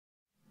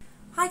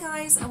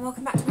guys, and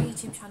welcome back to my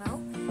YouTube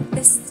channel.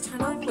 This is the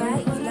channel where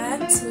you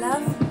learn to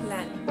love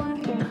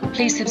learning.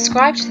 Please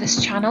subscribe to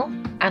this channel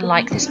and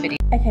like this video.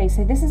 Okay,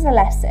 so this is a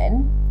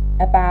lesson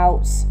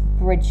about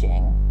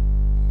bridging.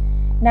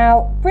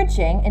 Now,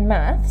 bridging in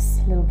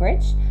maths, little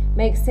bridge,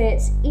 makes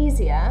it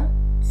easier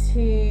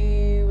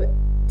to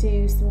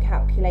do some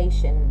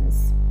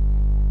calculations.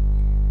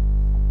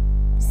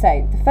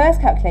 So, the first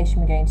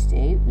calculation we're going to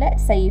do,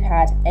 let's say you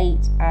had 8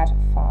 add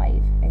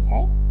 5,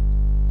 okay?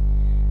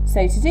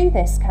 So to do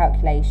this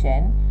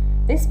calculation,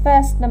 this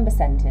first number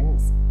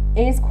sentence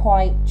is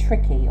quite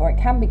tricky, or it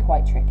can be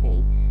quite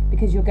tricky,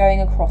 because you're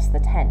going across the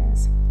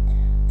tens.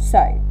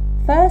 So,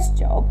 first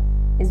job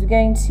is we're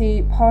going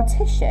to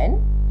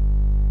partition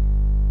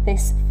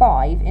this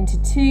 5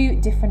 into 2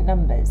 different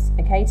numbers,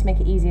 okay, to make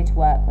it easier to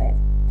work with.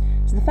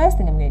 So the first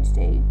thing I'm going to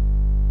do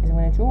is I'm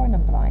going to draw a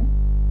number line.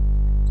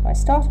 So I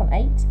start on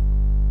 8,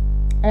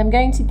 and I'm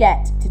going to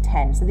get to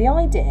 10. So the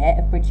idea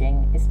of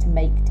bridging is to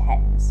make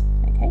tens,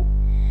 okay?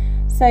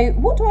 So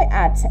what do I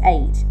add to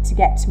 8 to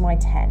get to my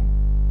 10?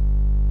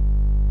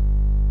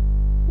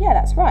 Yeah,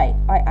 that's right,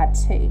 I add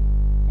 2,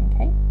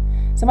 okay?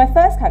 So my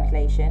first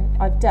calculation,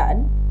 I've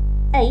done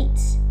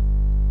 8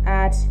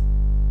 add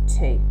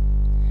 2.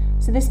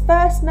 So this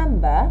first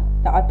number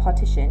that I've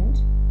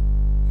partitioned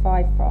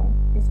 5 from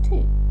is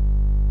 2.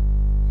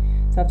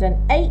 So I've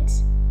done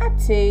 8 add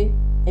 2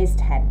 is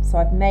 10, so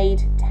I've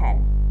made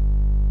 10.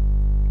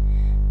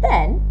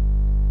 Then,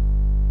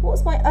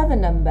 what's my other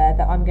number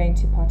that I'm going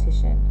to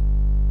partition?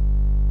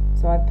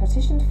 So I've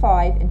partitioned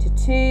 5 into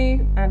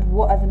 2, and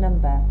what other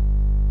number?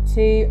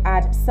 2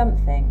 add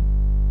something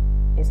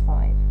is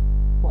 5.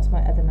 What's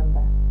my other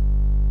number?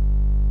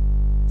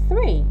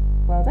 3.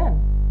 Well done.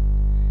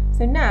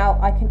 So now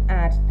I can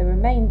add the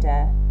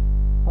remainder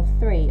of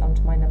 3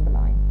 onto my number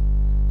line.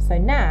 So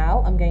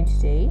now I'm going to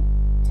do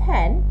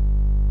 10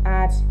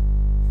 add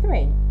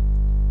 3.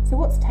 So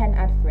what's 10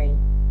 add 3?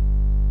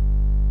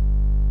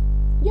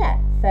 Yeah,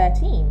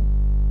 13.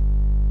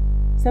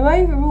 So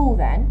overall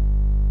then,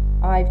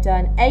 I've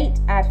done 8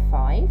 add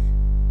 5,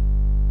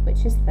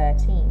 which is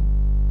 13.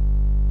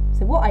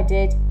 So what I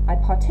did, I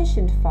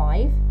partitioned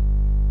 5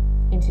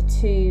 into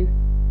 2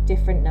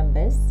 different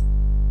numbers,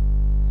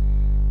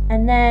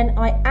 and then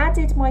I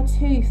added my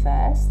 2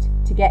 first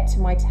to get to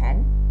my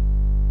 10,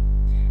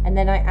 and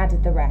then I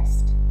added the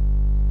rest.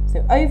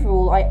 So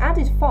overall I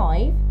added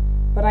 5,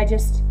 but I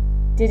just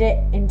did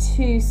it in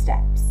 2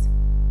 steps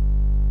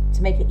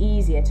to make it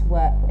easier to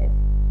work with.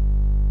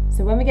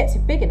 So when we get to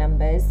bigger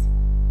numbers,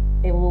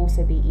 it will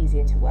also be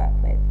easier to work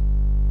with.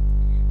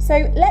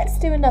 So let's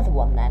do another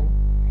one then.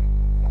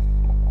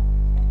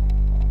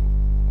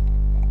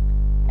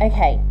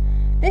 Okay,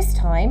 this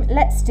time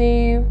let's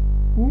do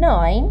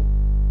 9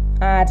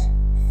 add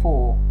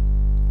 4.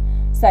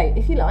 So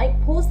if you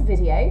like, pause the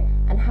video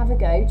and have a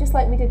go, just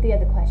like we did the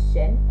other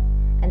question,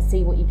 and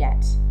see what you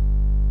get.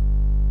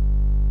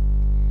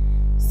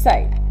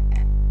 So,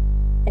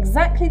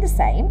 exactly the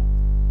same,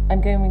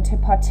 I'm going to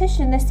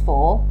partition this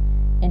 4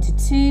 into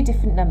 2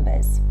 different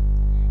numbers.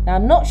 Now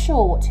I'm not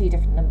sure what 2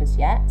 different numbers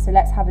yet, so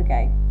let's have a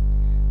go.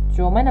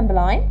 Draw my number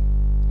line,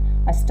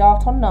 I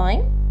start on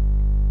 9,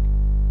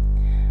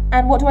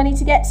 and what do I need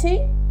to get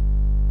to?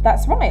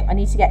 That's right, I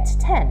need to get to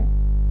 10.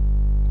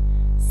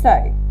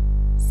 So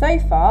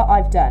far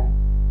I've done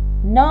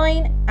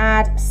 9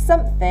 add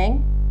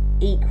something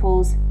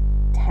equals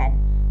 10.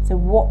 So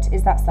what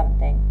is that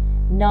something?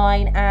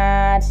 9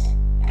 add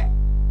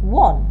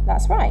 1,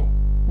 that's right,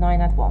 9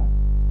 add 1.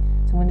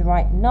 So I'm going to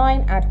write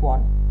 9 add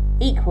 1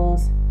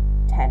 equals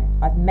 10.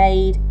 I've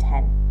made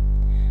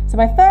 10. So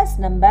my first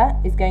number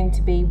is going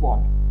to be 1.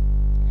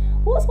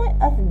 What's my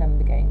other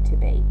number going to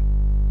be?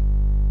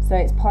 So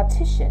it's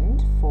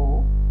partitioned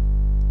for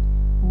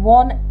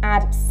 1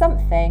 add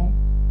something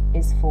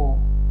is 4.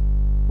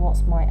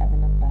 What's my other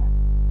number?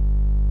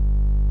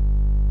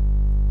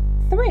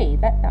 3,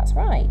 that's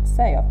right,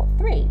 so I've got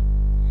 3.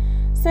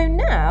 So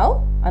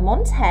now I'm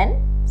on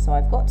 10, so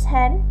I've got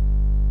 10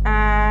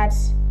 add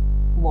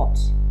what?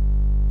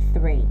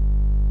 3.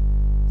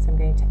 So I'm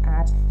going to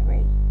add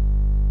 3.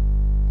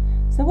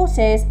 So what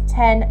is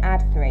 10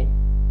 add 3?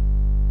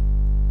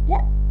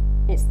 Yep,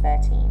 it's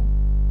 13.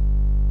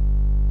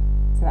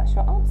 So that's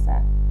your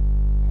answer,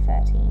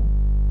 13.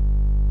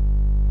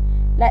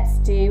 Let's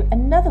do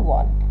another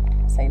one.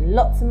 So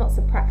lots and lots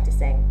of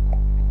practicing.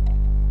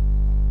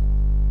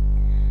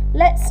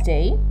 Let's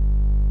do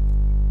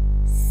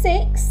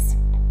 6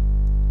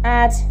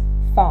 add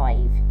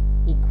 5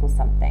 equals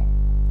something.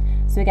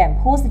 So again,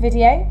 pause the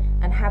video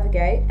and have a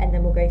go, and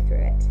then we'll go through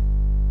it.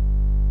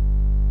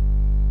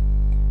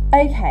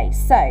 Okay,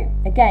 so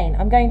again,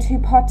 I'm going to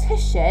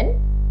partition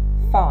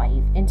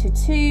 5 into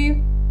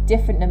 2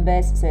 different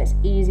numbers so it's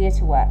easier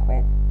to work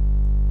with.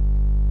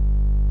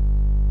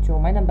 Draw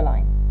my number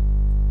line.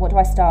 What do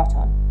I start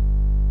on?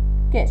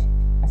 Good,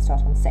 I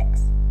start on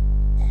 6.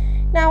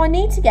 Now I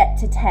need to get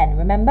to 10.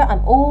 Remember,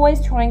 I'm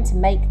always trying to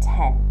make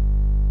 10.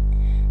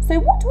 So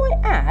what do I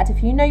add?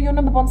 If you know your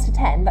number bonds to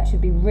 10, that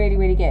should be really,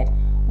 really good.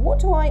 What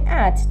do I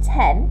add to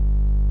 10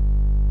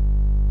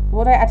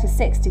 What do I add to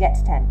 6 to get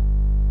to 10?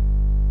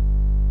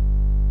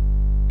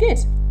 Good,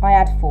 I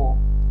add 4.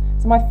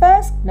 So my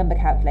first number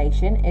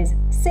calculation is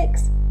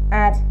 6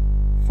 add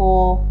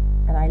 4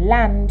 and I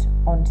land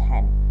on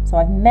 10. So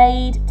I've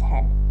made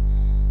 10.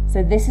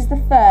 So this is the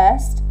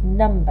first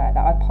number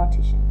that I've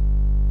partitioned.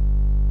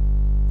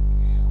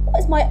 What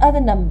is my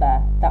other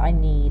number that I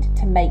need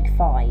to make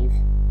 5?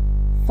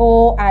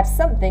 4 add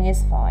something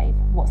is 5.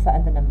 What's that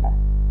other number?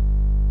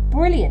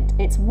 Brilliant,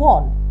 it's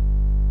 1.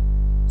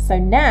 So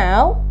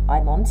now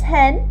I'm on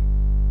 10.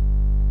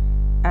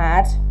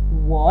 Add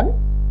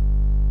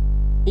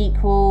 1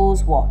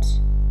 equals what?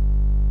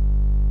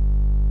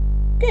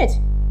 Good,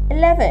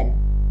 11.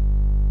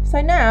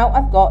 So now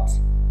I've got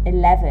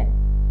 11.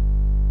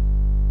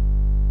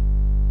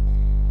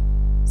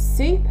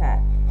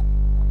 Super.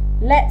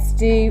 Let's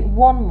do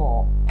one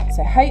more.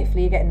 So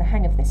hopefully you're getting the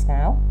hang of this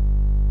now.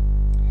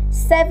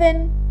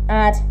 7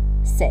 add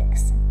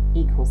 6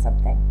 equals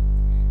something.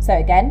 So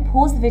again,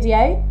 pause the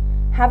video,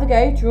 have a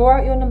go, draw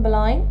out your number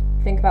line,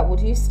 think about what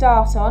do you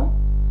start on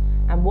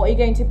and what are you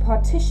going to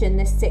partition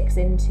this 6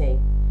 into.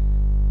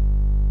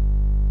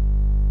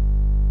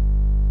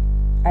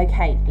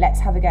 Okay, let's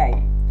have a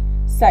go.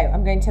 So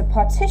I'm going to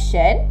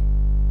partition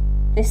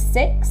this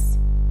 6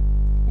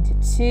 into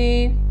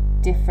 2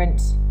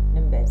 different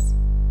numbers.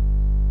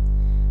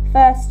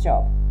 First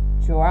job,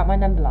 draw out my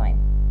number line.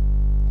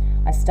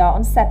 I start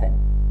on 7.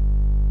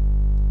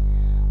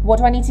 What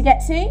do I need to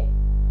get to?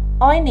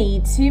 I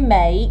need to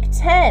make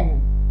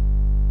 10.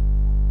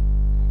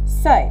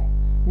 So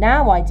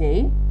now I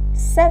do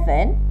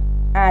 7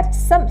 add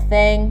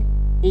something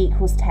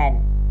equals 10.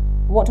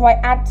 What do I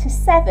add to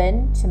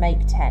 7 to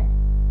make 10?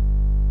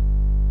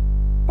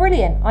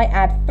 Brilliant, I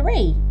add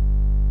 3.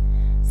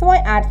 So I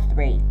add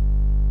 3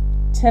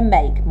 to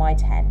make my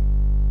 10.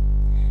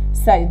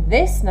 So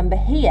this number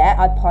here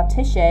I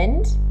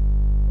partitioned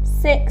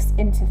 6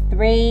 into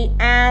 3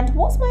 and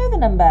what's my other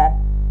number?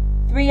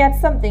 3 add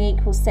something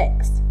equals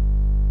 6.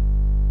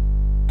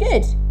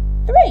 Good,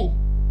 3.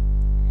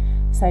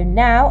 So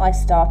now I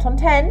start on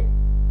 10,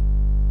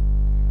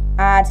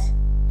 add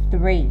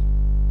 3.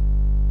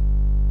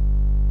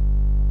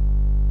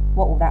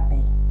 What will that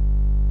be?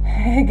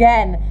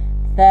 Again,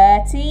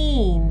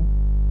 13.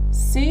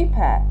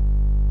 Super.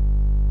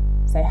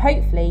 So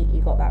hopefully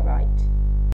you got that right.